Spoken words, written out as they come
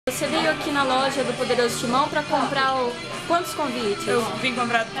você veio aqui na loja do Poderoso Timão para comprar quantos convites? Eu vim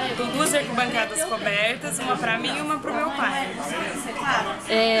comprar duas arquibancadas cobertas, uma pra mim e uma pro meu pai.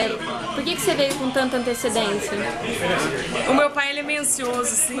 Por que você veio com tanta antecedência? O meu pai, ele é meio ansioso,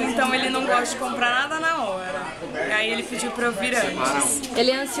 assim, então ele não gosta de comprar nada na hora. Aí ele pediu pra eu vir antes.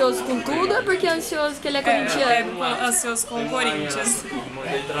 Ele é ansioso com tudo ou porque é ansioso que ele é corintiano? É ansioso com o Corinthians.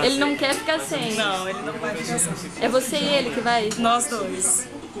 Ele não quer ficar sem? Não, ele não vai ficar sem. É você e ele que vai? Nós dois.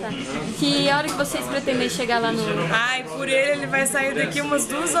 Tá. Que hora que vocês pretendem chegar lá no... Ai, por ele vai sair daqui umas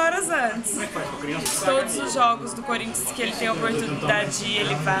 2 horas antes. Todos os jogos do Corinthians que ele tem a oportunidade de ir,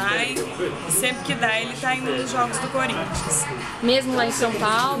 ele vai. Sempre que dá, ele tá indo nos jogos do Corinthians. Mesmo lá em São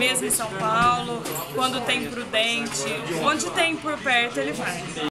Paulo? Mesmo em São Paulo, quando tem Prudente, onde tem por perto ele vai.